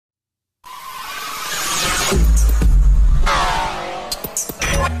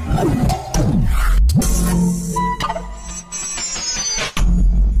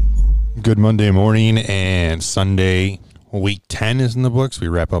Good Monday morning, and Sunday, week 10 is in the books. We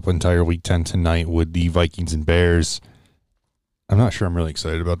wrap up entire week 10 tonight with the Vikings and Bears. I'm not sure I'm really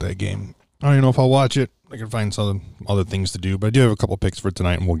excited about that game. I don't even know if I'll watch it. I can find some other things to do, but I do have a couple picks for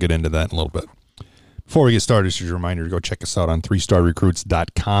tonight, and we'll get into that in a little bit. Before we get started, just a reminder to go check us out on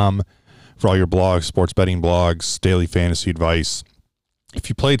 3starrecruits.com for all your blogs, sports betting blogs, daily fantasy advice. If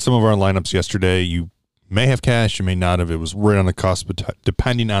you played some of our lineups yesterday, you may have cash, you may not have. It was right on the cusp, but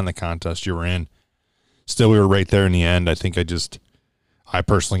depending on the contest you were in. Still, we were right there in the end. I think I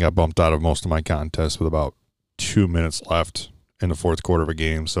personally got bumped out of most of my contests with about 2 minutes left in the fourth quarter of a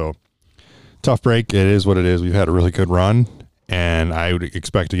game. So, tough break. It is what it is. We've had a really good run, and I would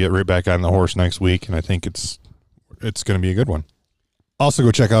expect to get right back on the horse next week, and I think it's going to be a good one. Also,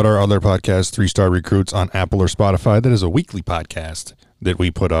 go check out our other podcast, 3-Star Recruits, on Apple or Spotify. That is a weekly podcast that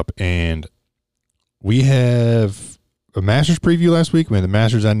we put up, and we have a Masters preview last week. We had the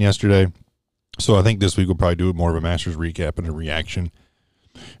Masters on yesterday. So I think this week we'll probably do more of a Masters recap and a reaction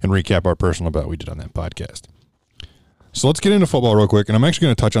and recap our personal bet we did on that podcast. So let's get into football real quick. And I'm actually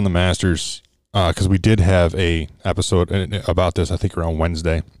going to touch on the Masters because we did have a episode about this, I think, around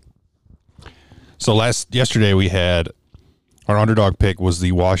Wednesday. So yesterday we had our underdog pick was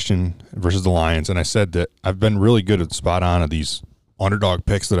the Washington versus the Lions. And I said that I've been really good at spot on of these underdog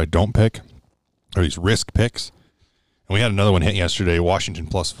picks that I don't pick, or these risk picks. And we had another one hit yesterday, Washington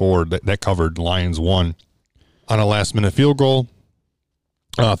 +4, that covered. Lions won on a last-minute field goal,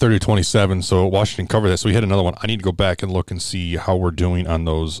 30-27, so Washington covered that. So we had another one. I need to go back and look and see how we're doing on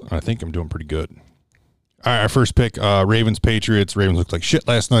those. I think I'm doing pretty good. All right, our first pick, Ravens-Patriots. Ravens looked like shit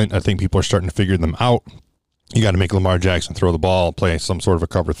last night. I think people are starting to figure them out. You got to make Lamar Jackson throw the ball, play some sort of a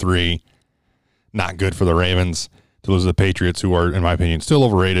cover 3. Not good for the Ravens to lose to the Patriots, who are, in my opinion, still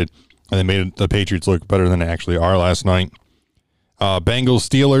overrated. And they made the Patriots look better than they actually are last night. Bengals,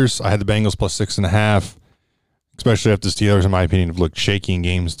 Steelers. I had the Bengals +6.5, especially after the Steelers, in my opinion, have looked shaky in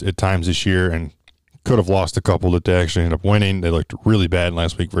games at times this year and could have lost a couple that they actually ended up winning. They looked really bad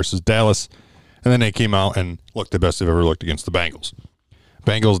last week versus Dallas. And then they came out and looked the best they've ever looked against the Bengals.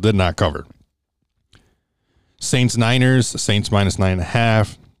 Bengals did not cover. Saints, Niners. Saints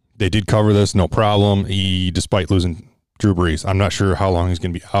 -9.5. They did cover this, no problem, despite losing Drew Brees. I'm not sure how long he's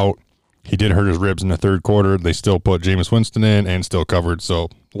going to be out. He did hurt his ribs in the third quarter. They still put Jameis Winston in and still covered, so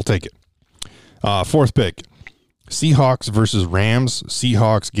we'll take it. Fourth pick, Seahawks versus Rams.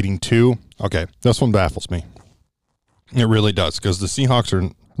 Seahawks getting 2. Okay, this one baffles me. It really does, because the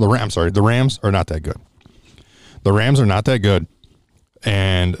Rams are not that good. The Rams are not that good,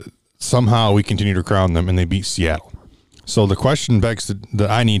 and somehow we continue to crown them, and they beat Seattle. So the question that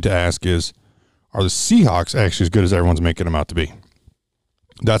I need to ask is, are the Seahawks actually as good as everyone's making them out to be?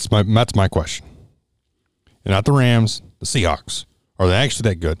 That's my question. And not the Rams, the Seahawks. Are they actually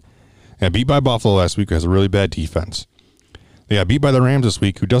that good? They got beat by Buffalo last week, who has a really bad defense. They got beat by the Rams this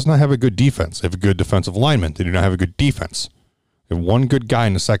week, who does not have a good defense. They have a good defensive lineman. They do not have a good defense. They have one good guy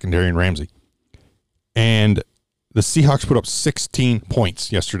in the secondary in Ramsey. And the Seahawks put up 16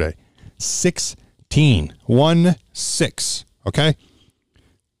 points yesterday. 16. 1-6. Okay?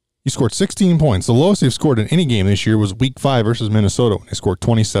 He scored 16 points. The lowest they've scored in any game this year was Week 5 versus Minnesota when they scored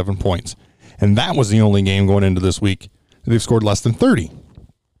 27 points. And that was the only game going into this week that they've scored less than 30.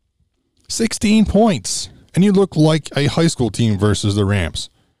 16 points. And you look like a high school team versus the Rams.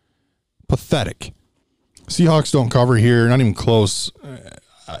 Pathetic. Seahawks don't cover here. Not even close.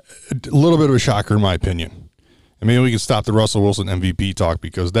 A little bit of a shocker in my opinion. And maybe we can stop the Russell Wilson MVP talk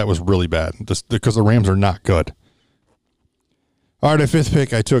because that was really bad. Because the Rams are not good. All right, at fifth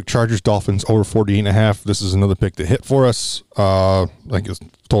pick, I took Chargers-Dolphins over 48.5. This is another pick that hit for us. I think his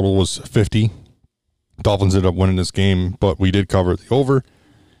total was 50. Dolphins ended up winning this game, but we did cover the over.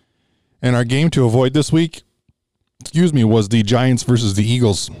 And our game to avoid this week, was the Giants versus the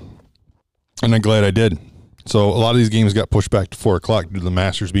Eagles. And I'm glad I did. So a lot of these games got pushed back to 4 o'clock due to the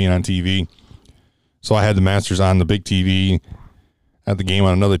Masters being on TV. So I had the Masters on the big TV, had the game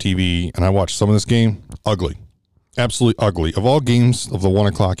on another TV, and I watched some of this game. Ugly. Absolutely ugly. Of all games of the 1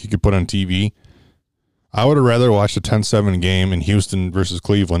 o'clock you could put on TV, I would have rather watched a 10-7 game in Houston versus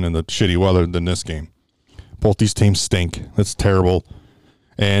Cleveland in the shitty weather than this game. Both these teams stink. That's terrible.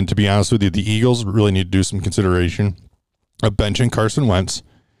 And to be honest with you, the Eagles really need to do some consideration of benching Carson Wentz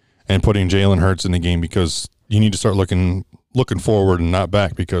and putting Jalen Hurts in the game because you need to start looking forward and not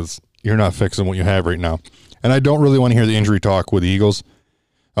back because you're not fixing what you have right now. And I don't really want to hear the injury talk with the Eagles.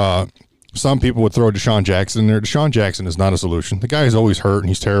 Some people would throw Deshaun Jackson in there. Deshaun Jackson is not a solution. The guy is always hurt, and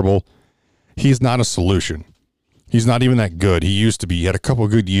he's terrible. He's not a solution. He's not even that good. He used to be. He had a couple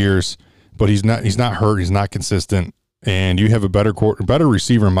of good years, but he's not hurt. He's not consistent. and you have a better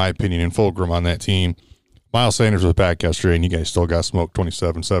receiver, in my opinion, in Fulgham on that team. Miles Sanders was back yesterday, and you guys still got smoked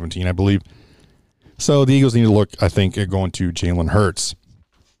 27-17, I believe. So the Eagles need to look, I think, at going to Jalen Hurts.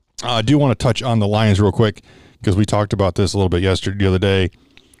 I do want to touch on the Lions real quick because we talked about this a little bit the other day.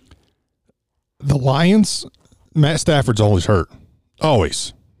 The Lions, Matt Stafford's always hurt.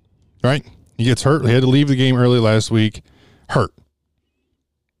 Always. Right? He gets hurt. He had to leave the game early last week. Hurt.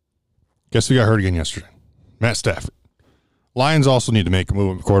 Guess who got hurt again yesterday? Matt Stafford. Lions also need to make a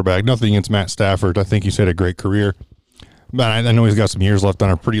move at quarterback. Nothing against Matt Stafford. I think he's had a great career. But I know he's got some years left on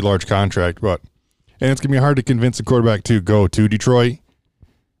a pretty large contract. And it's going to be hard to convince a quarterback to go to Detroit.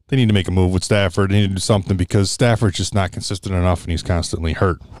 They need to make a move with Stafford. They need to do something because Stafford's just not consistent enough and he's constantly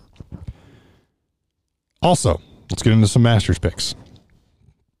hurt. Also, let's get into some Masters picks.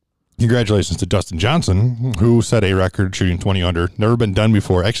 Congratulations to Dustin Johnson, who set a record shooting 20 under. Never been done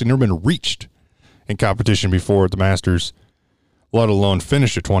before. Actually, never been reached in competition before at the Masters, let alone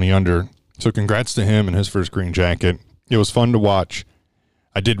finish at 20 under. So congrats to him and his first green jacket. It was fun to watch.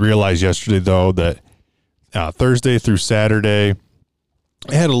 I did realize yesterday, though, that Thursday through Saturday,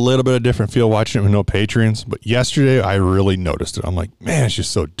 I had a little bit of different feel watching it with no patrons. But yesterday, I really noticed it. I'm like, man, it's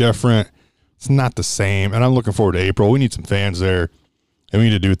just so different. It's not the same. And I'm looking forward to April. We need some fans there, and we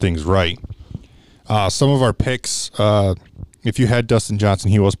need to do things right. Some of our picks, if you had Dustin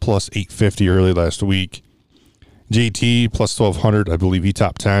Johnson, he was plus 850 early last week. JT plus 1,200, I believe he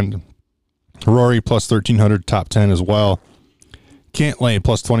top 10. Rory plus 1,300, top 10 as well. Cantlay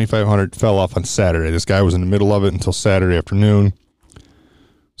plus 2,500 fell off on Saturday. This guy was in the middle of it until Saturday afternoon.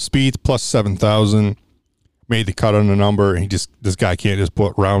 Speeds plus 7,000. Made the cut on the number. This guy can't just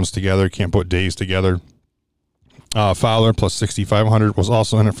put rounds together, can't put days together. Fowler plus 6,500 was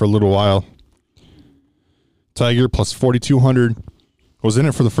also in it for a little while. Tiger plus 4,200 was in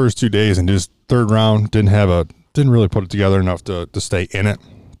it for the first 2 days and just third round didn't really put it together enough to stay in it.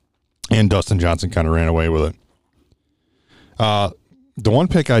 And Dustin Johnson kind of ran away with it. The one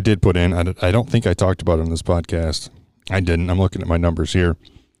pick I did put in, I don't think I talked about it on this podcast. I didn't. I'm looking at my numbers here.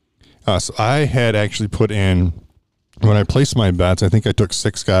 So I had actually put in, when I placed my bets, I think I took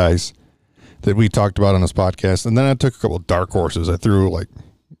 6 guys that we talked about on this podcast. And then I took a couple of dark horses. I threw I'm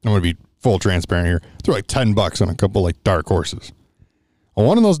going to be full transparent here. I threw $10 on a couple dark horses. And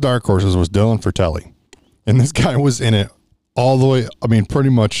one of those dark horses was Dylan Fratelli. And this guy was in it all the way. I mean, pretty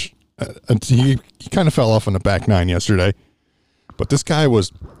much, he kind of fell off on the back nine yesterday. But this guy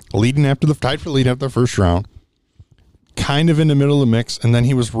was tied for lead after the first round. Kind of in the middle of the mix, and then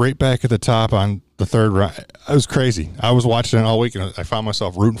he was right back at the top on the third round. It was crazy. I was watching it all week, and I found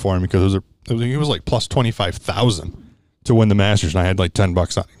myself rooting for him because he was like plus 25,000 to win the Masters, and I had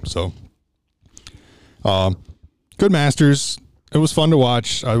 $10 on him. So, good Masters. It was fun to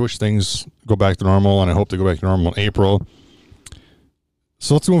watch. I wish things go back to normal, and I hope they go back to normal in April.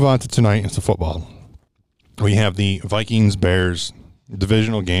 So let's move on to tonight. It's the football. We have the Vikings-Bears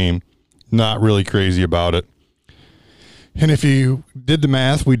divisional game. Not really crazy about it. And if you did the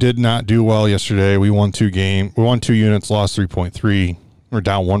math, we did not do well yesterday. We won 2 units, lost 3.3. We're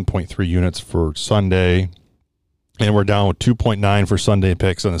down 1.3 units for Sunday. And we're down with 2.9 for Sunday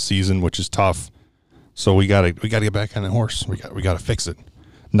picks on the season, which is tough. So we gotta get back on the horse. We gotta fix it.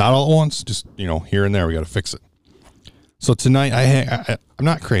 Not all at once, just here and there. We gotta fix it. So tonight, I'm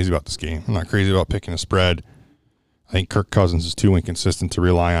not crazy about this game. I'm not crazy about picking a spread. I think Kirk Cousins is too inconsistent to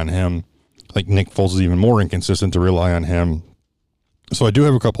rely on him. I think Nick Foles is even more inconsistent to rely on him. So I do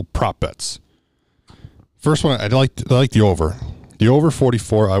have a couple prop bets. First one, I like the over. The over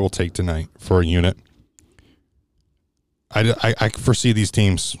 44 I will take tonight for a unit. I foresee these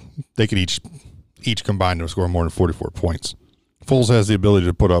teams, they could each combine to score more than 44 points. Foles has the ability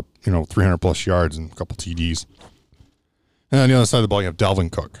to put up 300-plus yards and a couple TDs. And on the other side of the ball, you have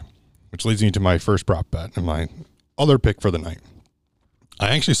Dalvin Cook, which leads me to my first prop bet and my other pick for the night.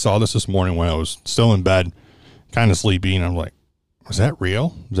 I actually saw this morning when I was still in bed, kind of sleepy, and I'm like, is that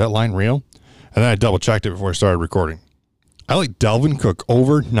real? Is that line real? And then I double-checked it before I started recording. I like Dalvin Cook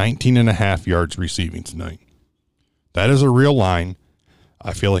over 19.5 yards receiving tonight. That is a real line.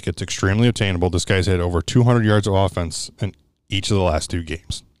 I feel like it's extremely attainable. This guy's had over 200 yards of offense in each of the last 2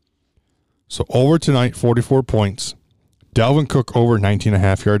 games. So over tonight, 44 points. Dalvin Cook over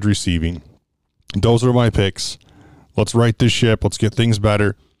 19.5 yards receiving. Those are my picks. Let's right this ship. Let's get things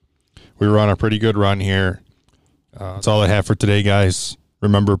better. We were on a pretty good run here. That's all I have for today, guys.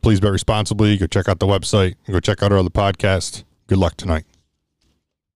 Remember, please bet responsibly. Go check out the website. Go check out our other podcast. Good luck tonight.